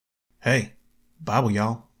Hey, Bible,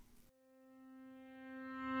 y'all.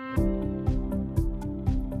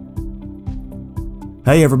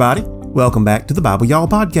 Hey everybody, welcome back to the Bible Y'all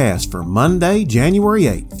podcast for Monday, January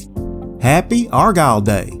 8th. Happy Argyle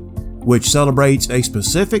Day, which celebrates a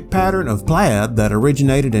specific pattern of plaid that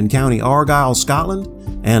originated in County Argyll, Scotland,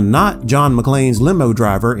 and not John McClane's limo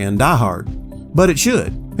driver in Die Hard. But it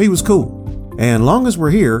should. He was cool. And long as we're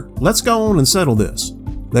here, let's go on and settle this.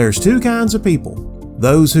 There's two kinds of people.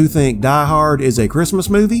 Those who think Die Hard is a Christmas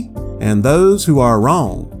movie, and those who are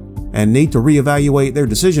wrong and need to reevaluate their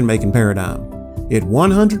decision-making paradigm. It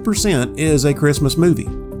 100% is a Christmas movie,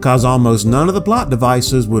 cause almost none of the plot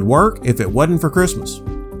devices would work if it wasn't for Christmas.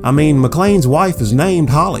 I mean, McClane's wife is named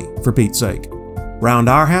Holly, for Pete's sake. Round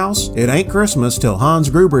our house, it ain't Christmas till Hans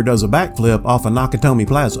Gruber does a backflip off of Nakatomi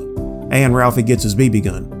Plaza, and Ralphie gets his BB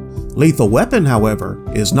gun. Lethal Weapon, however,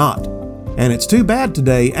 is not. And it's too bad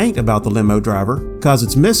today ain't about the limo driver, cause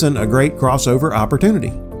it's missing a great crossover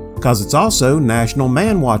opportunity. Cause it's also National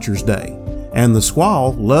Man Watchers Day, and the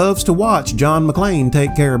squaw loves to watch John McClane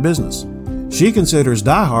take care of business. She considers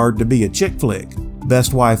Die Hard to be a chick flick,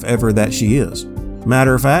 best wife ever that she is.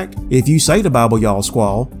 Matter of fact, if you say to Bible Y'all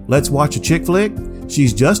squaw, let's watch a chick flick,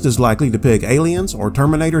 she's just as likely to pick Aliens or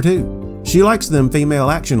Terminator 2. She likes them female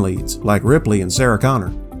action leads, like Ripley and Sarah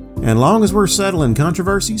Connor. And long as we're settling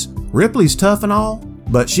controversies, Ripley's tough and all,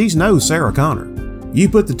 but she's no Sarah Connor. You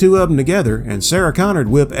put the two of them together, and Sarah Connor'd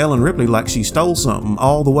whip Ellen Ripley like she stole something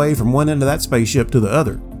all the way from one end of that spaceship to the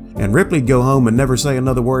other, and Ripley'd go home and never say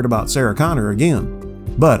another word about Sarah Connor again.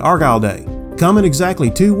 But Argyle Day, coming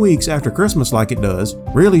exactly 2 weeks after Christmas like it does,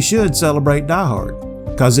 really should celebrate Die Hard,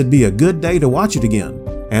 cause it'd be a good day to watch it again,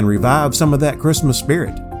 and revive some of that Christmas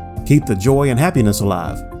spirit. Keep the joy and happiness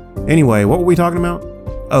alive. Anyway, what were we talking about?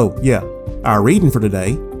 Oh, yeah. Our reading for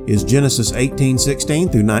today is Genesis 18:16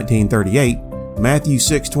 through 19:38, Matthew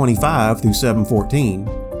 6:25 through 7:14,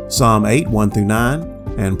 Psalm 8 1 through 9,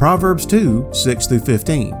 and Proverbs 2 6 through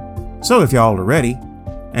 15. So if y'all are ready,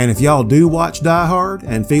 and if y'all do watch Die Hard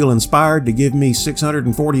and feel inspired to give me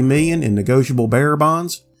 $640 million in negotiable bearer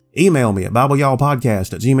bonds, email me at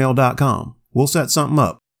BibleYallPodcast@gmail.com. We'll set something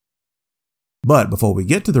up. But before we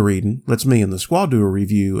get to the reading, let's me and the squad do a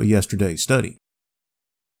review of yesterday's study.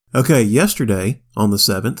 Okay, yesterday, on the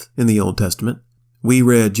 7th, in the Old Testament, we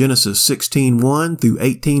read Genesis 16:1 through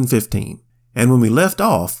 18:15. And when we left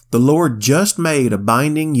off, the Lord just made a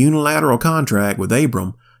binding unilateral contract with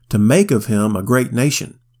Abram to make of him a great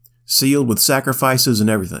nation, sealed with sacrifices and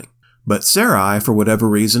everything. But Sarai, for whatever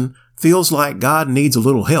reason, feels like God needs a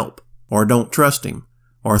little help, or don't trust him,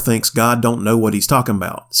 or thinks God don't know what he's talking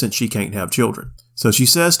about, since she can't have children. So she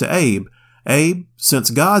says to Abe, since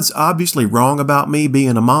God's obviously wrong about me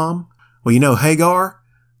being a mom, well, you know Hagar?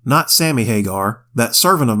 Not Sammy Hagar, that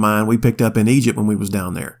servant of mine we picked up in Egypt when we was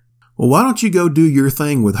down there. Well, why don't you go do your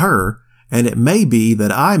thing with her, and it may be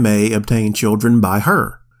that I may obtain children by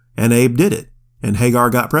her. And Abe did it, and Hagar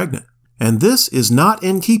got pregnant. And this is not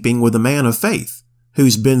in keeping with a man of faith,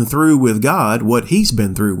 who's been through with God what he's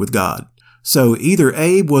been through with God. So either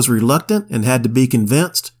Abe was reluctant and had to be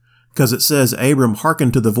convinced, because it says Abram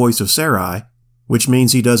hearkened to the voice of Sarai, which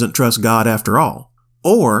means he doesn't trust God after all.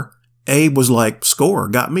 Or Abe was like, score,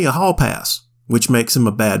 got me a hall pass, which makes him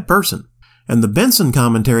a bad person. And the Benson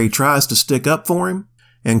commentary tries to stick up for him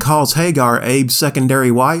and calls Hagar Abe's secondary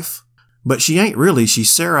wife, but she ain't really, she's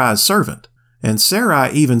Sarai's servant. And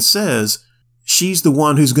Sarai even says she's the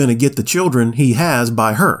one who's going to get the children he has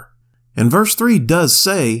by her. And verse 3 does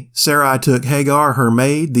say Sarai took Hagar, her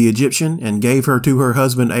maid, the Egyptian, and gave her to her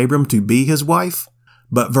husband Abram to be his wife.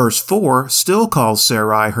 But verse 4 still calls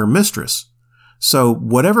Sarai her mistress. So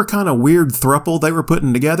whatever kind of weird throuple they were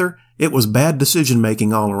putting together, it was bad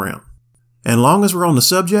decision-making all around. And long as we're on the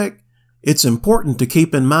subject, it's important to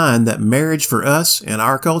keep in mind that marriage for us in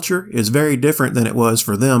our culture is very different than it was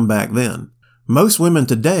for them back then. Most women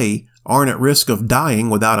today aren't at risk of dying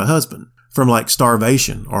without a husband, from like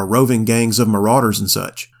starvation or roving gangs of marauders and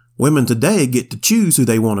such. Women today get to choose who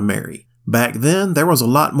they want to marry. Back then, there was a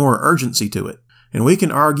lot more urgency to it. And we can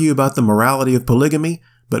argue about the morality of polygamy,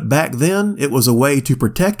 but back then, it was a way to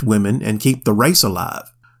protect women and keep the race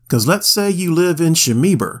alive. Because let's say you live in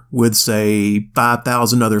Shemeber with, say,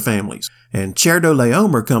 5,000 other families, and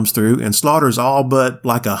Chedorlaomer comes through and slaughters all but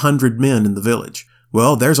like 100 men in the village.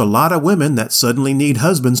 Well, there's a lot of women that suddenly need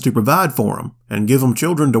husbands to provide for them and give them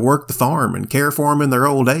children to work the farm and care for them in their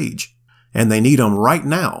old age. And they need them right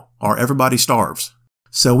now, or everybody starves.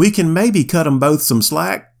 So we can maybe cut them both some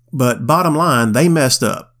slack, but bottom line, they messed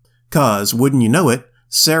up. 'Cause, wouldn't you know it,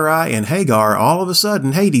 Sarai and Hagar all of a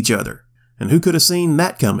sudden hate each other. And who could have seen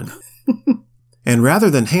that coming? And rather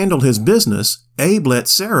than handle his business, Abe let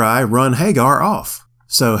Sarai run Hagar off.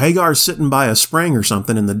 So Hagar's sitting by a spring or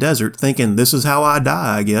something in the desert thinking, this is how I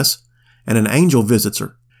die, I guess. And an angel visits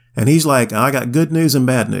her. And he's like, I got good news and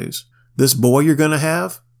bad news. This boy you're going to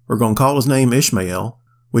have, we're going to call his name Ishmael,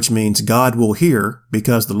 which means God will hear,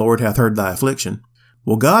 because the Lord hath heard thy affliction.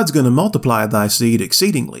 Well, God's going to multiply thy seed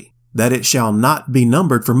exceedingly, that it shall not be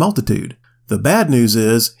numbered for multitude. The bad news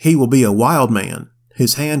is, he will be a wild man.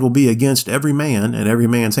 His hand will be against every man, and every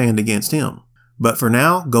man's hand against him. But for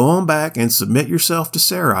now, go on back and submit yourself to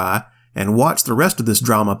Sarai, and watch the rest of this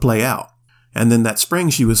drama play out. And then that spring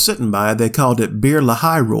she was sitting by, they called it Bir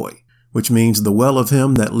Lahai Roy, which means the well of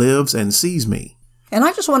him that lives and sees me. And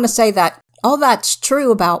I just want to say that all that's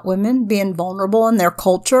true about women being vulnerable in their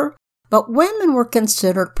culture, but women were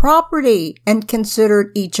considered property and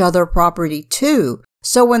considered each other property too.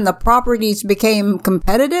 So when the properties became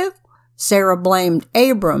competitive, Sarah blamed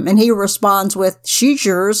Abram, and he responds with, she's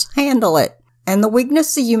yours, handle it. And the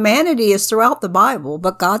weakness of humanity is throughout the Bible,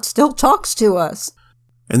 but God still talks to us.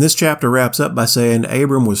 And this chapter wraps up by saying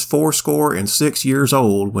Abram was 86 years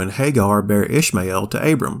old when Hagar bare Ishmael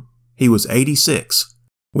to Abram. He was 86,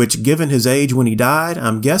 which given his age when he died,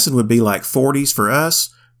 I'm guessing would be like 40s for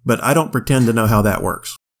us, but I don't pretend to know how that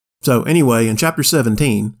works. So anyway, in chapter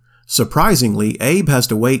 17, surprisingly, Abe has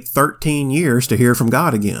to wait 13 years to hear from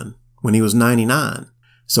God again, when he was 99.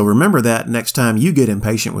 So remember that next time you get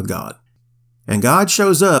impatient with God. And God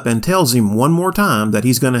shows up and tells him one more time that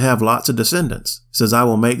he's going to have lots of descendants. He says, I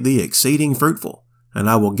will make thee exceeding fruitful, and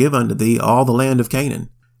I will give unto thee all the land of Canaan.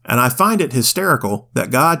 And I find it hysterical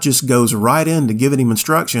that God just goes right into giving him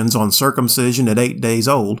instructions on circumcision at 8 days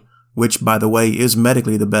old, which, by the way, is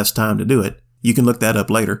medically the best time to do it. You can look that up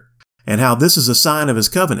later. And how this is a sign of his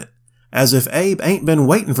covenant. As if Abe ain't been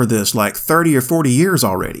waiting for this like 30 or 40 years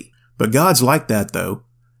already. But God's like that, though.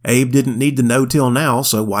 Abe didn't need to know till now,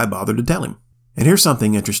 so why bother to tell him? And here's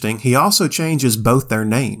something interesting. He also changes both their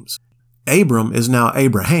names. Abram is now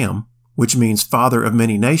Abraham, which means father of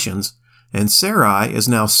many nations, and Sarai is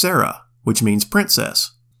now Sarah, which means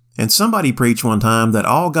princess. And somebody preached one time that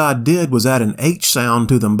all God did was add an H sound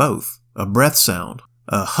to them both, a breath sound,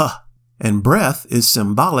 a huh. And breath is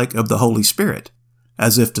symbolic of the Holy Spirit,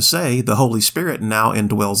 as if to say the Holy Spirit now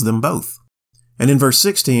indwells them both. And in verse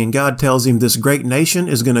 16, God tells him this great nation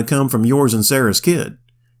is going to come from yours and Sarah's kid.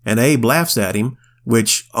 And Abe laughs at him,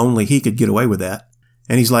 which only he could get away with that.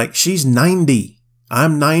 And he's like, she's 90.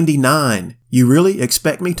 I'm 99. You really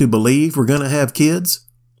expect me to believe we're going to have kids?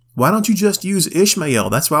 Why don't you just use Ishmael?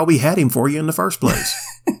 That's why we had him for you in the first place.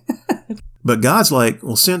 But God's like,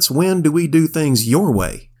 well, since when do we do things your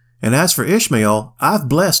way? And as for Ishmael, I've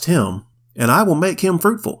blessed him, and I will make him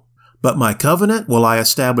fruitful. But my covenant will I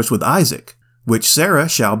establish with Isaac, which Sarah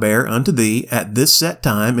shall bear unto thee at this set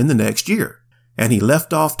time in the next year. And he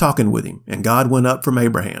left off talking with him, and God went up from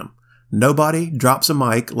Abraham. Nobody drops a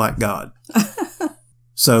mic like God.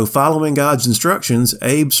 So, following God's instructions,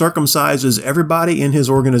 Abe circumcises everybody in his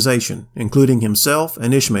organization, including himself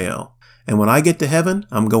and Ishmael. And when I get to heaven,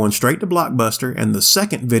 I'm going straight to Blockbuster, and the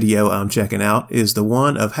second video I'm checking out is the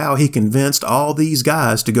one of how he convinced all these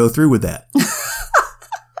guys to go through with that.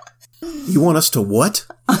 You want us to what?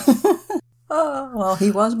 Oh, well,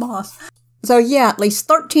 he was boss. So yeah, at least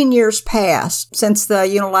 13 years passed since the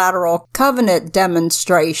unilateral covenant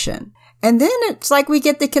demonstration. And then it's like we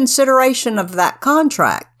get the consideration of that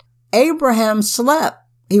contract. Abraham slept.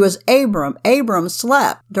 He was Abram. Abram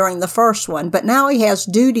slept during the first one, but now he has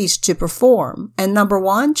duties to perform. And number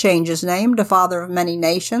 1, change his name to father of many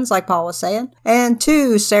nations, like Paul was saying. And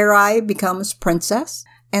 2, Sarai becomes princess.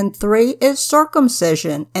 And 3 is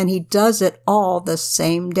circumcision, and he does it all the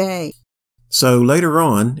same day. So later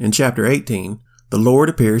on, in chapter 18, the Lord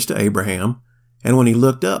appears to Abraham, and when he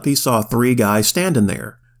looked up, he saw 3 guys standing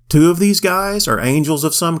there. 2 of these guys are angels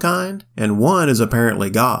of some kind, and 1 is apparently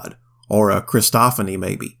God, or a Christophany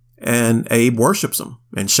maybe. And Abe worships them,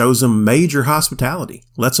 and shows them major hospitality,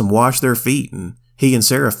 lets them wash their feet, and he and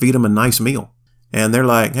Sarah feed them a nice meal. And they're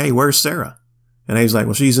like, hey, where's Sarah? And Abe's like,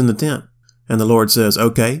 well, she's in the tent. And the Lord says,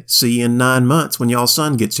 okay, see you in 9 months when y'all's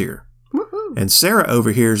son gets here. And Sarah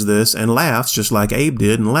overhears this and laughs just like Abe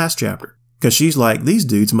did in the last chapter, because she's like, these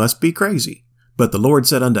dudes must be crazy. But the Lord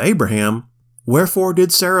said unto Abraham, wherefore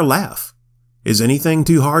did Sarah laugh? Is anything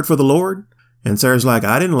too hard for the Lord? And Sarah's like,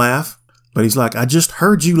 I didn't laugh. But he's like, I just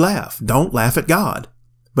heard you laugh. Don't laugh at God.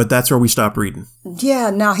 But that's where we stop reading. Yeah,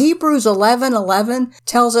 now Hebrews 11:11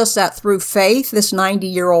 tells us that through faith, this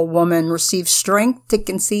 90-year-old woman received strength to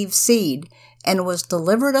conceive seed. and was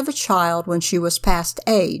delivered of a child when she was past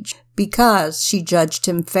age, because she judged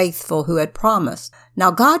him faithful who had promised.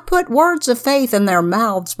 Now God put words of faith in their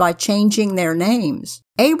mouths by changing their names.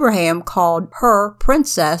 Abraham called her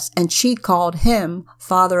princess, and she called him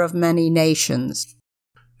father of many nations.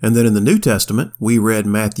 And then in the New Testament, we read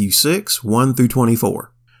Matthew 6, 1 through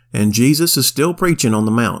 24. And Jesus is still preaching on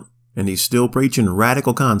the Mount, and he's still preaching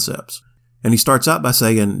radical concepts. And he starts out by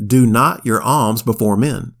saying, "Do not your alms before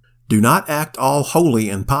men. Do not act all holy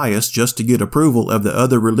and pious just to get approval of the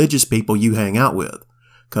other religious people you hang out with.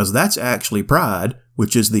 Because that's actually pride,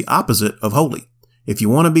 which is the opposite of holy. If you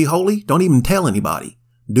want to be holy, don't even tell anybody.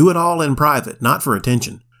 Do it all in private, not for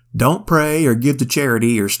attention. Don't pray or give to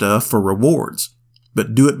charity or stuff for rewards,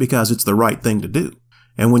 but do it because it's the right thing to do.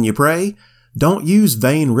 And when you pray, don't use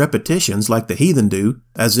vain repetitions like the heathen do,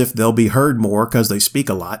 as if they'll be heard more because they speak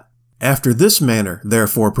a lot. After this manner,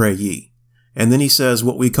 therefore, pray ye." And then he says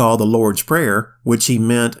what we call the Lord's Prayer, which he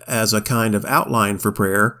meant as a kind of outline for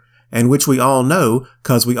prayer, and which we all know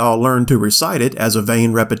because we all learned to recite it as a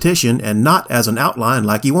vain repetition and not as an outline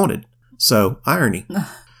like he wanted. So, irony.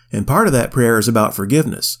 And part of that prayer is about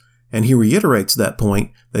forgiveness. And he reiterates that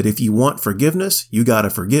point that if you want forgiveness, you gotta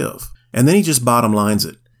forgive. And then he just bottom lines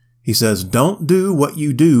it. He says, don't do what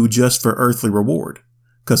you do just for earthly reward,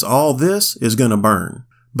 because all this is gonna burn.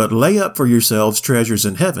 But lay up for yourselves treasures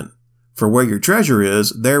in heaven. For where your treasure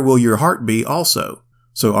is, there will your heart be also.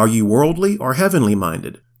 So are you worldly or heavenly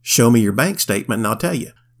minded? Show me your bank statement and I'll tell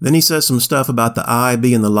you. Then he says some stuff about the eye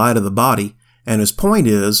being the light of the body. And his point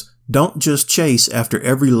is, don't just chase after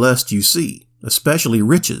every lust you see, especially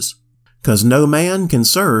riches. Because no man can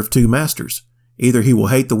serve two masters. Either he will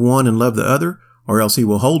hate the one and love the other, or else he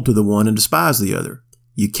will hold to the one and despise the other.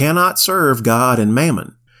 You cannot serve God and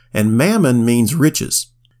mammon. And mammon means riches.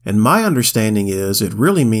 And my understanding is it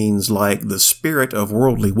really means like the spirit of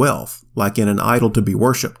worldly wealth, like in an idol to be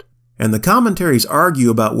worshipped. And the commentaries argue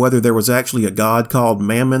about whether there was actually a god called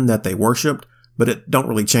Mammon that they worshipped, but it don't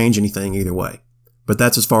really change anything either way. But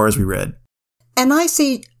that's as far as we read. And I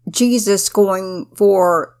see Jesus going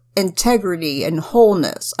for integrity and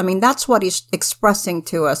wholeness. I mean, that's what he's expressing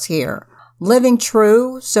to us here. Living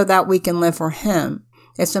true so that we can live for him.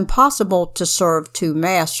 It's impossible to serve two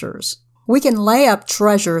masters. We can lay up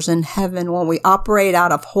treasures in heaven when we operate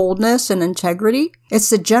out of wholeness and integrity. It's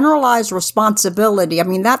the generalized responsibility. I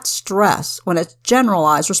mean, that's stress. When it's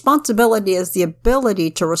generalized, responsibility is the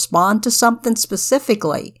ability to respond to something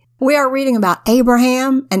specifically. We are reading about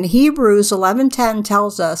Abraham, and Hebrews 11:10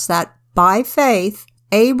 tells us that by faith,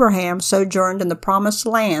 Abraham sojourned in the promised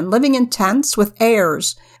land, living in tents with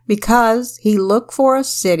heirs, because he looked for a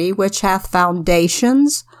city which hath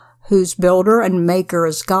foundations, whose builder and maker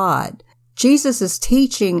is God. Jesus is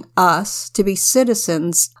teaching us to be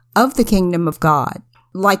citizens of the kingdom of God.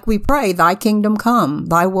 Like we pray, thy kingdom come,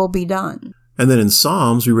 thy will be done. And then in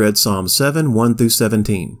Psalms, we read Psalm 7, 1 through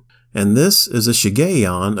 17. And this is a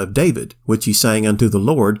Shiggaion of David, which he sang unto the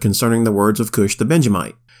Lord concerning the words of Cush the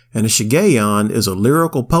Benjamite. And a Shiggaion is a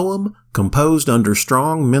lyrical poem composed under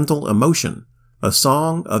strong mental emotion, a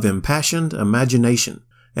song of impassioned imagination.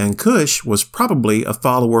 And Cush was probably a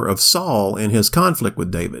follower of Saul in his conflict with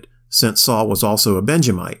David, since Saul was also a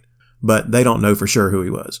Benjamite, but they don't know for sure who he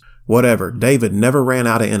was. Whatever, David never ran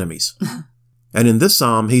out of enemies. And in this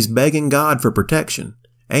psalm, he's begging God for protection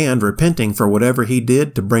and repenting for whatever he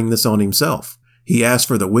did to bring this on himself. He asked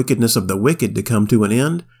for the wickedness of the wicked to come to an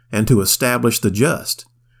end and to establish the just.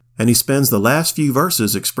 And he spends the last few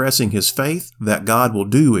verses expressing his faith that God will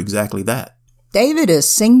do exactly that. David is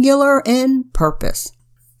singular in purpose.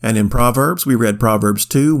 And in Proverbs, we read Proverbs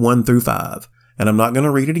 2, 1 through 5. And I'm not going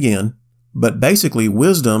to read it again, but basically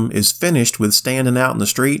wisdom is finished with standing out in the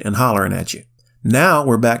street and hollering at you. Now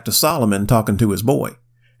we're back to Solomon talking to his boy.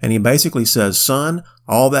 And he basically says, son,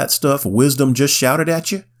 all that stuff wisdom just shouted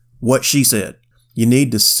at you, what she said. You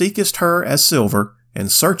need to seekest her as silver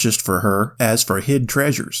and searchest for her as for hid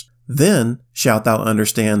treasures. Then shalt thou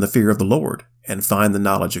understand the fear of the Lord and find the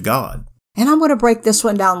knowledge of God. And I'm going to break this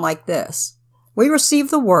one down like this. We receive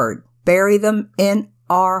the word, bury them in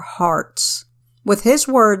our hearts. With his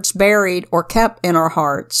words buried or kept in our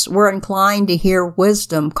hearts, we're inclined to hear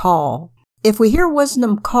wisdom call. If we hear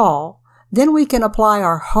wisdom call, then we can apply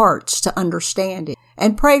our hearts to understanding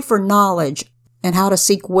and pray for knowledge and how to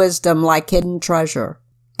seek wisdom like hidden treasure.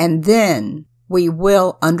 And then we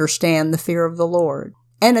will understand the fear of the Lord.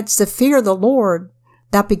 And it's the fear of the Lord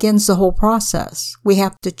that begins the whole process. We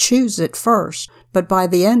have to choose it first, but by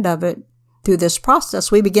the end of it, through this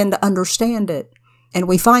process, we begin to understand it. And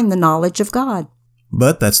we find the knowledge of God.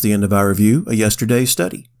 But that's the end of our review of yesterday's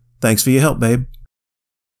study. Thanks for your help, babe.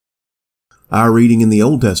 Our reading in the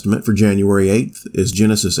Old Testament for January 8th is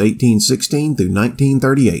Genesis 18:16 through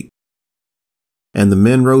 19:38. And the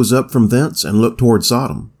men rose up from thence and looked toward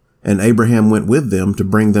Sodom, and Abraham went with them to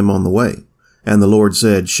bring them on the way. And the Lord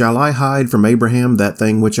said, Shall I hide from Abraham that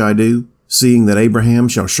thing which I do, seeing that Abraham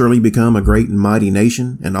shall surely become a great and mighty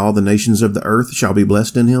nation, and all the nations of the earth shall be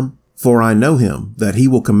blessed in him? For I know him, that he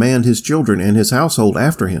will command his children and his household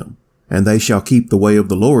after him, and they shall keep the way of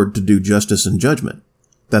the Lord to do justice and judgment,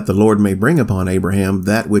 that the Lord may bring upon Abraham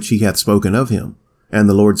that which he hath spoken of him. And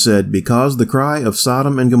the Lord said, Because the cry of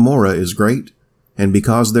Sodom and Gomorrah is great, and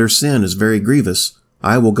because their sin is very grievous,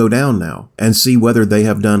 I will go down now, and see whether they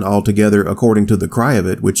have done altogether according to the cry of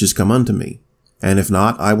it which is come unto me. And if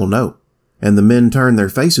not, I will know. And the men turned their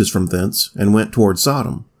faces from thence, and went toward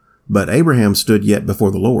Sodom. But Abraham stood yet before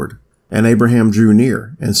the Lord. And Abraham drew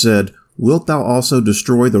near, and said, Wilt thou also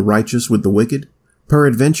destroy the righteous with the wicked?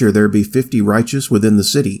 Peradventure there be 50 righteous within the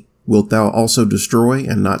city. Wilt thou also destroy,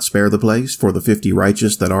 and not spare the place for the 50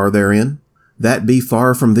 righteous that are therein? That be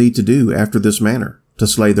far from thee to do after this manner, to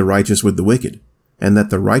slay the righteous with the wicked, and that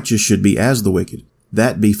the righteous should be as the wicked.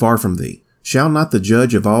 That be far from thee. Shall not the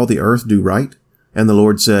judge of all the earth do right? And the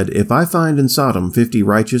Lord said, If I find in Sodom 50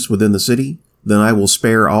 righteous within the city, then I will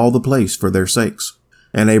spare all the place for their sakes.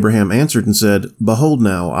 And Abraham answered and said, Behold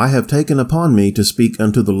now, I have taken upon me to speak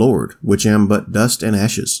unto the Lord, which am but dust and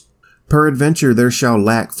ashes. Peradventure there shall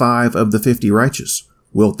lack 5 of the 50 righteous.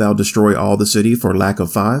 Wilt thou destroy all the city for lack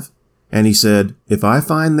of 5? And he said, If I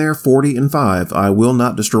find there 40 and 5, I will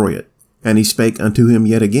not destroy it. And he spake unto him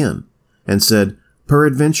yet again, and said,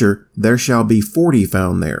 Peradventure there shall be 40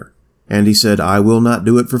 found there. And he said, I will not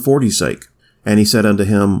do it for 40's sake. And he said unto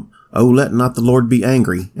him, O let not the Lord be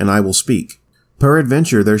angry, and I will speak.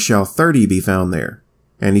 Peradventure there shall 30 be found there.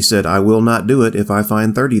 And he said, I will not do it if I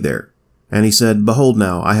find 30 there. And he said, Behold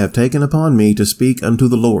now, I have taken upon me to speak unto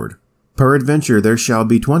the Lord. Peradventure there shall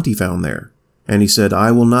be 20 found there. And he said,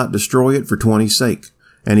 I will not destroy it for 20's sake.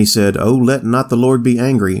 And he said, O let not the Lord be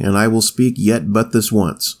angry, and I will speak yet but this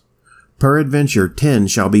once. Peradventure 10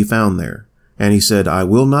 shall be found there. And he said, I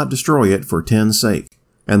will not destroy it for 10's sake.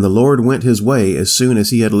 And the Lord went his way as soon as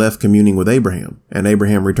he had left communing with Abraham, and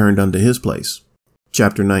Abraham returned unto his place.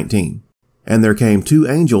 Chapter 19. And there came 2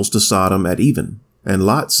 angels to Sodom at even, and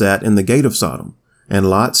Lot sat in the gate of Sodom. And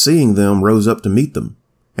Lot, seeing them, rose up to meet them.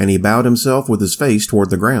 And he bowed himself with his face toward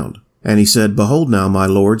the ground. And he said, Behold now, my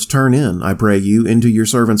lords, turn in, I pray you, into your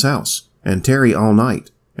servant's house, and tarry all night,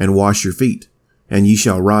 and wash your feet, and ye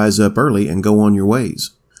shall rise up early and go on your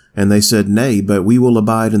ways. And they said, Nay, but we will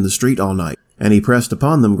abide in the street all night. And he pressed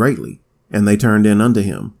upon them greatly. And they turned in unto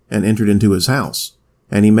him, and entered into his house.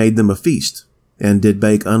 And he made them a feast, and did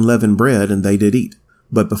bake unleavened bread, and they did eat.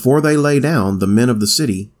 But before they lay down, the men of the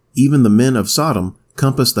city, even the men of Sodom,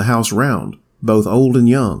 compassed the house round, both old and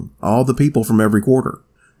young, all the people from every quarter.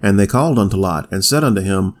 And they called unto Lot, and said unto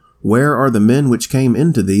him, Where are the men which came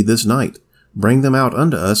into thee this night? Bring them out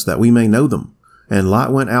unto us, that we may know them. And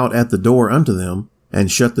Lot went out at the door unto them,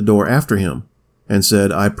 and shut the door after him, and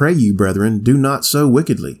said, I pray you, brethren, do not so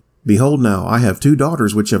wickedly. Behold now, I have 2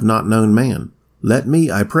 daughters which have not known man. Let me,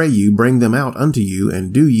 I pray you, bring them out unto you,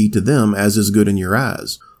 and do ye to them as is good in your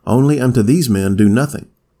eyes. Only unto these men do nothing.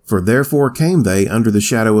 For therefore came they under the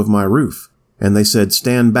shadow of my roof. And they said,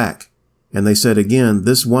 Stand back. And they said again,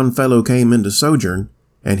 This one fellow came into sojourn,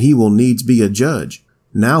 and he will needs be a judge.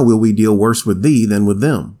 Now will we deal worse with thee than with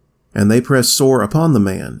them. And they pressed sore upon the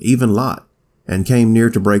man, even Lot, and came near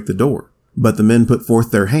to break the door. But the men put forth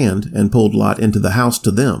their hand, and pulled Lot into the house to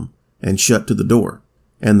them, and shut to the door.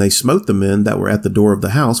 And they smote the men that were at the door of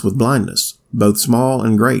the house with blindness, both small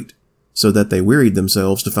and great, so that they wearied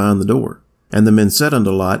themselves to find the door. And the men said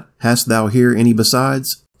unto Lot, Hast thou here any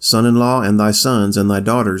besides? Son-in-law, and thy sons, and thy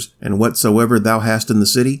daughters, and whatsoever thou hast in the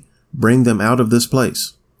city, bring them out of this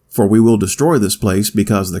place. For we will destroy this place,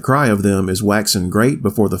 because the cry of them is waxen great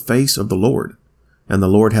before the face of the Lord. And the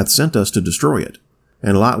Lord hath sent us to destroy it.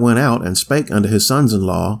 And Lot went out, and spake unto his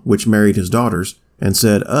sons-in-law, which married his daughters, and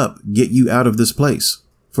said, Up, get you out of this place,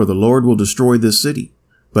 for the Lord will destroy this city.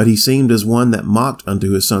 But he seemed as one that mocked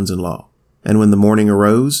unto his sons-in-law. And when the morning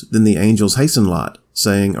arose, then the angels hastened Lot,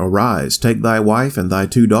 saying, Arise, take thy wife and thy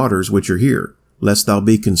 2 daughters which are here, lest thou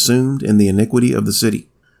be consumed in the iniquity of the city.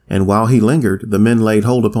 And while he lingered, the men laid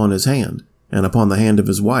hold upon his hand, and upon the hand of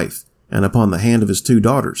his wife, and upon the hand of his 2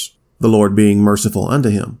 daughters, the Lord being merciful unto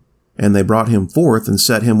him. And they brought him forth, and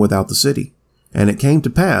set him without the city. And it came to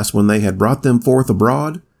pass, when they had brought them forth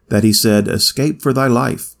abroad, that he said, Escape for thy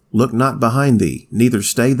life, look not behind thee, neither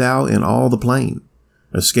stay thou in all the plain.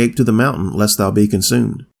 Escape to the mountain, lest thou be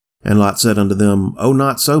consumed. And Lot said unto them, O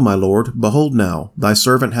not so, my lord, behold now, thy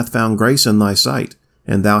servant hath found grace in thy sight,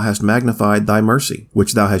 and thou hast magnified thy mercy,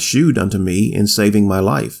 which thou hast shewed unto me in saving my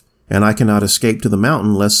life. And I cannot escape to the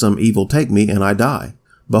mountain, lest some evil take me, and I die.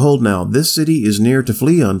 Behold now, this city is near to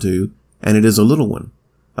flee unto, and it is a little one.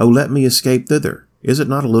 O let me escape thither. Is it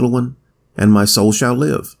not a little one? And my soul shall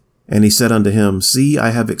live. And he said unto him, See, I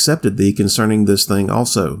have accepted thee concerning this thing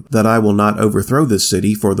also, that I will not overthrow this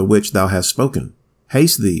city for the which thou hast spoken.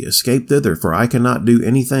 Haste thee, escape thither, for I cannot do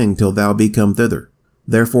anything till thou be come thither.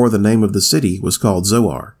 Therefore the name of the city was called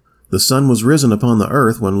Zoar. The sun was risen upon the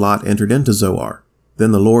earth when Lot entered into Zoar.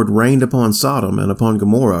 Then the Lord rained upon Sodom and upon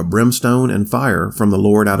Gomorrah brimstone and fire from the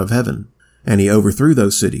Lord out of heaven. And he overthrew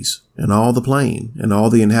those cities, and all the plain, and all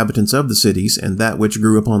the inhabitants of the cities, and that which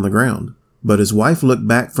grew upon the ground. But his wife looked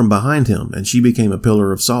back from behind him, and she became a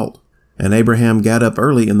pillar of salt. And Abraham gat up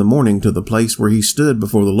early in the morning to the place where he stood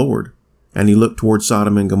before the Lord. And he looked toward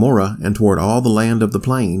Sodom and Gomorrah, and toward all the land of the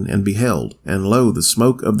plain, and beheld, and lo, the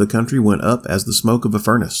smoke of the country went up as the smoke of a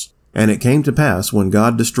furnace. And it came to pass, when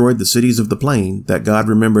God destroyed the cities of the plain, that God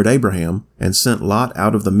remembered Abraham, and sent Lot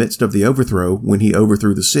out of the midst of the overthrow, when he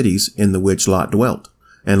overthrew the cities in the which Lot dwelt.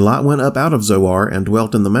 And Lot went up out of Zoar, and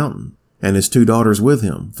dwelt in the mountain, and his 2 daughters with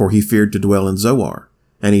him, for he feared to dwell in Zoar.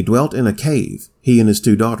 And he dwelt in a cave, he and his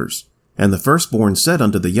 2 daughters. And the firstborn said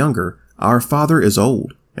unto the younger, Our father is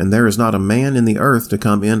old, and there is not a man in the earth to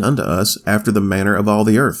come in unto us after the manner of all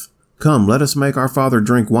the earth. Come, let us make our father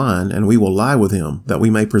drink wine, and we will lie with him, that we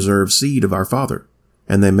may preserve seed of our father.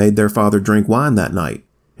 And they made their father drink wine that night.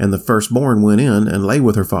 And the firstborn went in and lay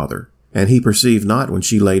with her father. And he perceived not when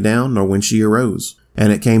she lay down, nor when she arose.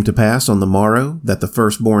 And it came to pass on the morrow, that the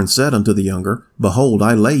firstborn said unto the younger, Behold,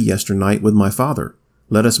 I lay yesternight with my father.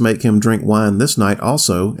 Let us make him drink wine this night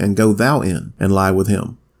also, and go thou in, and lie with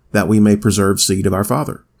him, that we may preserve seed of our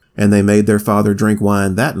father. And they made their father drink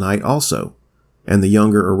wine that night also. And the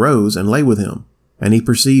younger arose and lay with him. And he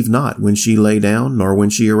perceived not when she lay down, nor when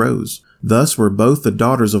she arose. Thus were both the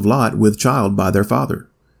daughters of Lot with child by their father.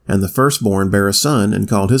 And the firstborn bare a son, and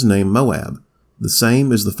called his name Moab. The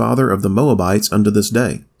same is the father of the Moabites unto this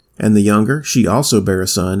day. And the younger, she also bare a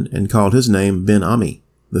son, and called his name Ben-Ami.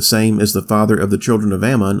 The same is the father of the children of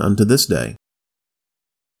Ammon unto this day.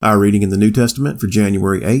 Our reading in the New Testament for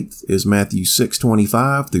January 8th is Matthew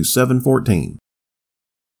 6:25 through 7:14.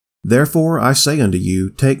 Therefore I say unto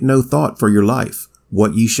you, take no thought for your life,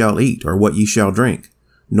 what ye shall eat or what ye shall drink,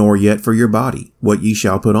 nor yet for your body, what ye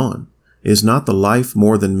shall put on. Is not the life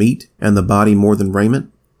more than meat, and the body more than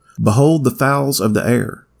raiment? Behold the fowls of the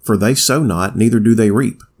air, for they sow not, neither do they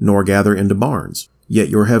reap, nor gather into barns, yet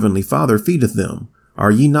your heavenly Father feedeth them.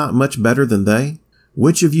 Are ye not much better than they?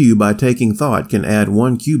 Which of you by taking thought can add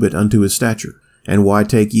 1 cubit unto his stature? And why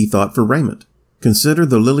take ye thought for raiment? Consider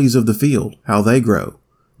the lilies of the field, how they grow.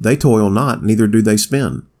 They toil not, neither do they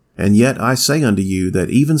spin. And yet I say unto you that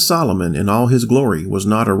even Solomon in all his glory was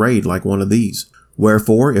not arrayed like one of these.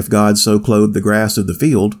 Wherefore, if God so clothe the grass of the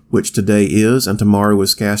field, which today is and tomorrow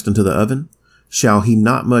is cast into the oven, shall he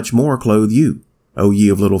not much more clothe you, O ye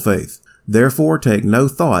of little faith? Therefore take no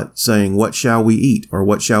thought, saying, What shall we eat, or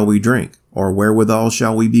what shall we drink, or wherewithal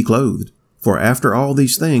shall we be clothed? For after all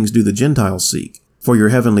these things do the Gentiles seek. For your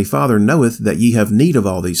heavenly Father knoweth that ye have need of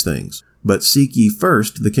all these things. But seek ye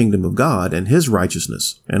first the kingdom of God and his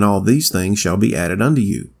righteousness, and all these things shall be added unto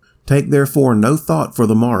you. Take therefore no thought for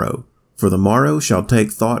the morrow, for the morrow shall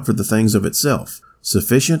take thought for the things of itself.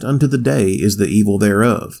 Sufficient unto the day is the evil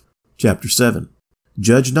thereof. Chapter 7.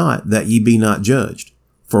 Judge not that ye be not judged.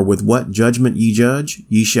 For with what judgment ye judge,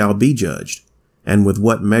 ye shall be judged. And with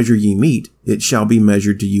what measure ye mete, it shall be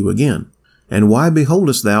measured to you again. And why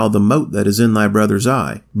beholdest thou the mote that is in thy brother's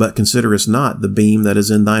eye, but considerest not the beam that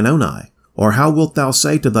is in thine own eye? Or how wilt thou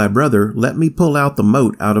say to thy brother, Let me pull out the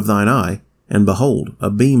mote out of thine eye, and behold, a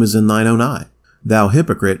beam is in thine own eye? Thou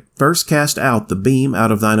hypocrite, first cast out the beam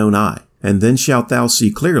out of thine own eye, and then shalt thou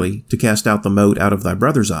see clearly to cast out the mote out of thy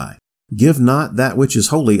brother's eye. Give not that which is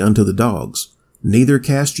holy unto the dogs, neither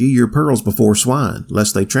cast ye your pearls before swine,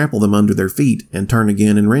 lest they trample them under their feet, and turn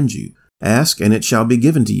again and rend you. Ask, and it shall be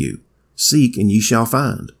given to you. Seek, and ye shall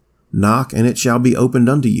find. Knock, and it shall be opened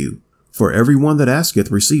unto you. For every one that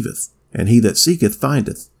asketh receiveth, and he that seeketh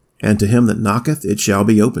findeth, and to him that knocketh it shall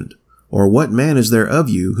be opened. Or what man is there of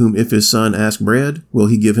you, whom if his son ask bread, will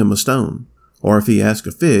he give him a stone? Or if he ask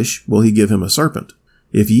a fish, will he give him a serpent?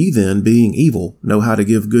 If ye then, being evil, know how to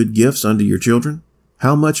give good gifts unto your children,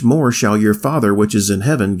 how much more shall your Father which is in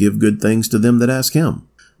heaven give good things to them that ask him?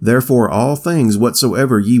 Therefore all things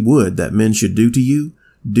whatsoever ye would that men should do to you,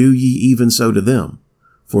 do ye even so to them.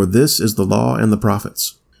 For this is the law and the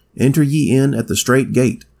prophets. Enter ye in at the strait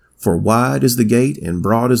gate, for wide is the gate and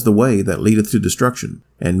broad is the way that leadeth to destruction,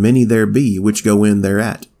 and many there be which go in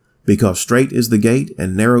thereat. because strait is the gate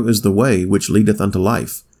and narrow is the way which leadeth unto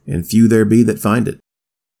life, and few there be that find it.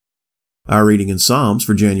 Our reading in Psalms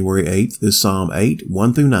for January 8th is Psalm 8,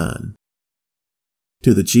 1 through 9.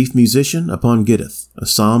 To the chief musician upon Gittith, a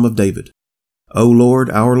psalm of David. O Lord,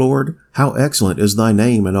 our Lord, how excellent is thy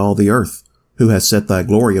name in all the earth, who hast set thy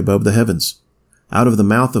glory above the heavens. Out of the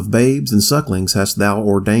mouth of babes and sucklings hast thou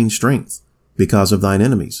ordained strength, because of thine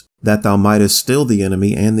enemies, that thou mightest still the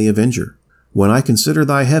enemy and the avenger. When I consider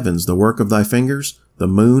thy heavens, the work of thy fingers, the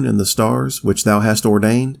moon and the stars, which thou hast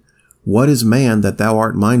ordained, what is man that thou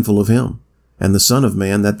art mindful of him, and the son of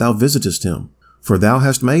man that thou visitest him? For thou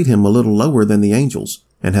hast made him a little lower than the angels,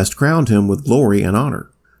 and hast crowned him with glory and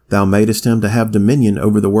honor. Thou madest him to have dominion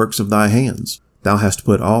over the works of thy hands. Thou hast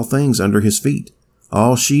put all things under his feet,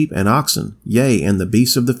 all sheep and oxen, yea, and the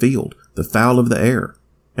beasts of the field, the fowl of the air,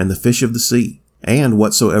 and the fish of the sea, and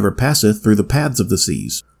whatsoever passeth through the paths of the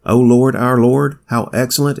seas. O Lord, our Lord, how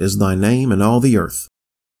excellent is thy name in all the earth.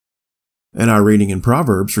 And our reading in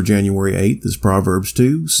Proverbs for January 8th is Proverbs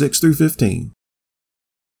 2, 6 through 15.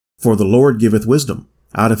 For the Lord giveth wisdom.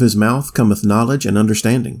 Out of his mouth cometh knowledge and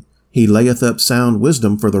understanding. He layeth up sound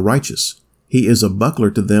wisdom for the righteous. He is a buckler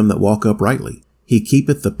to them that walk uprightly. He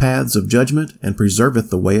keepeth the paths of judgment, and preserveth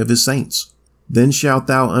the way of his saints. Then shalt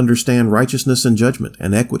thou understand righteousness and judgment,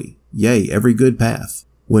 and equity, yea, every good path.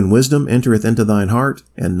 When wisdom entereth into thine heart,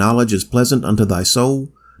 and knowledge is pleasant unto thy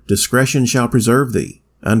soul, discretion shall preserve thee,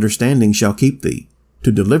 understanding shall keep thee,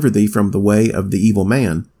 to deliver thee from the way of the evil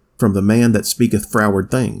man, from the man that speaketh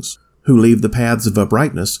froward things, who leave the paths of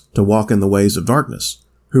uprightness to walk in the ways of darkness,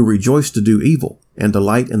 who rejoice to do evil, and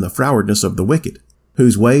delight in the frowardness of the wicked,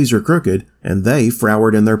 whose ways are crooked, and they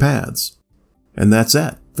froward in their paths. And that's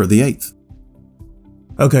that for the 8th.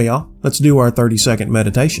 Okay, y'all, let's do our 30-second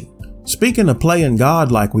meditation. Speaking of playing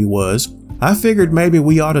God like we was, I figured maybe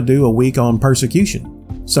we ought to do a week on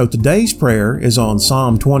persecution. So today's prayer is on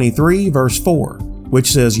Psalm 23, verse 4,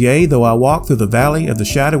 which says, Yea, though I walk through the valley of the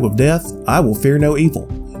shadow of death, I will fear no evil,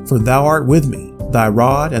 for thou art with me. Thy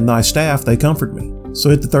rod and thy staff, they comfort me. So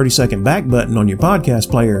hit the 30-second back button on your podcast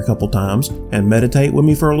player a couple times and meditate with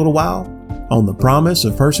me for a little while on the promise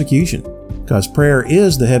of persecution, because prayer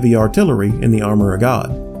is the heavy artillery in the armor of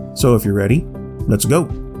God. So if you're ready, let's go.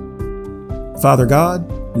 Father God,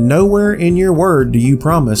 nowhere in your word do you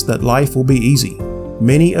promise that life will be easy.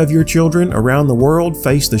 Many of your children around the world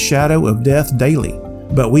face the shadow of death daily,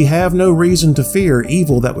 but we have no reason to fear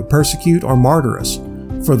evil that would persecute or martyr us,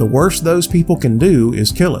 for the worst those people can do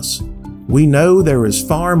is kill us. We know there is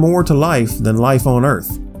far more to life than life on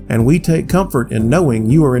earth, and we take comfort in knowing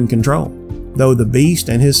you are in control. Though the beast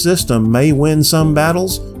and his system may win some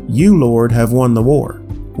battles, you, Lord, have won the war.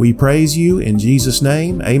 We praise you in Jesus'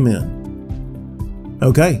 name, amen.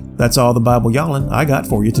 Okay, that's all the Bible yawling I got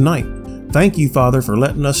for you tonight. Thank you, Father, for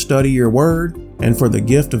letting us study your word and for the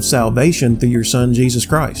gift of salvation through your Son, Jesus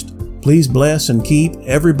Christ. Please bless and keep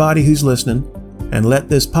everybody who's listening, and let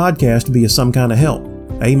this podcast be of some kind of help.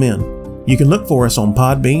 Amen. You can look for us on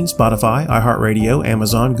Podbean, Spotify, iHeartRadio,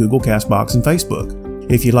 Amazon, Google, CastBox, and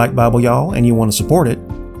Facebook. If you like Bible Y'all and you want to support it,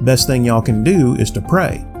 best thing y'all can do is to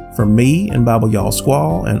pray for me and Bible Y'all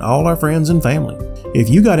Squall and all our friends and family. If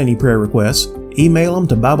you got any prayer requests, email them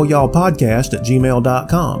to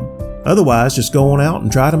BibleYallPodcast@gmail.com. Otherwise, just go on out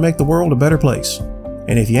and try to make the world a better place.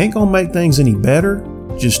 And if you ain't gonna make things any better,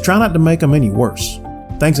 just try not to make them any worse.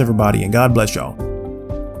 Thanks everybody, and God bless y'all.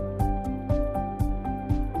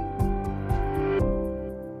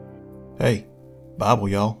 Hey, Bible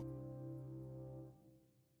y'all.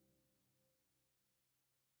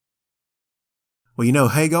 Well, you know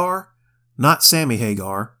Hagar? Not Sammy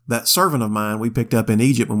Hagar, that servant of mine we picked up in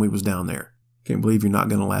Egypt when we was down there. Can't believe you're not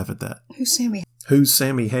going to laugh at that. Who's Sammy? Who's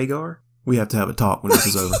Sammy Hagar? We have to have a talk when this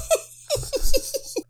is over.